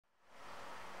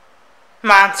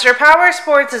Monster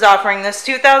Powersports is offering this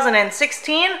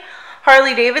 2016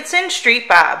 Harley-Davidson Street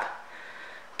Bob.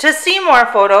 To see more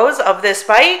photos of this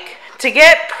bike, to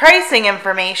get pricing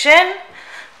information,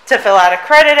 to fill out a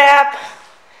credit app,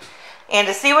 and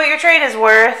to see what your trade is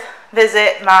worth,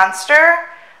 visit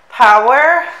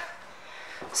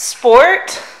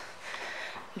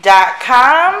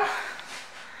monsterpowersport.com.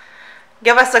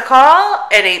 Give us a call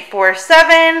at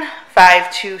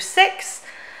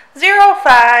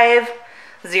 847-526-0500,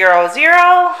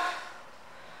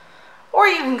 or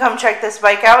you can come check this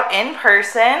bike out in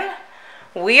person.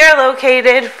 We are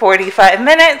located 45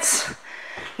 minutes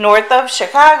north of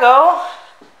Chicago,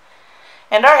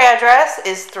 and our address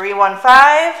is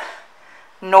 315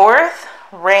 North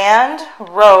Rand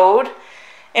Road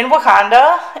in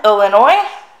Wauconda, Illinois.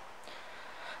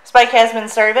 This bike has been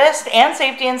serviced and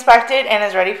safety inspected and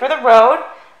is ready for the road.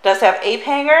 It does have ape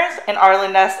hangers, an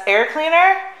Arlen Nest air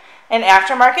cleaner, and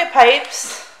aftermarket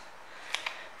pipes.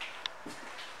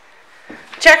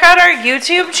 Check out our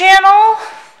YouTube channel.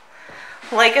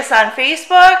 Like us on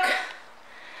Facebook.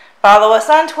 Follow us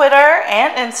on Twitter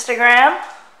and Instagram.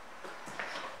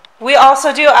 We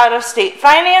also do out-of-state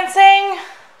financing.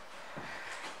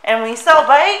 And we sell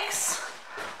bikes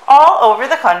all over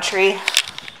the country.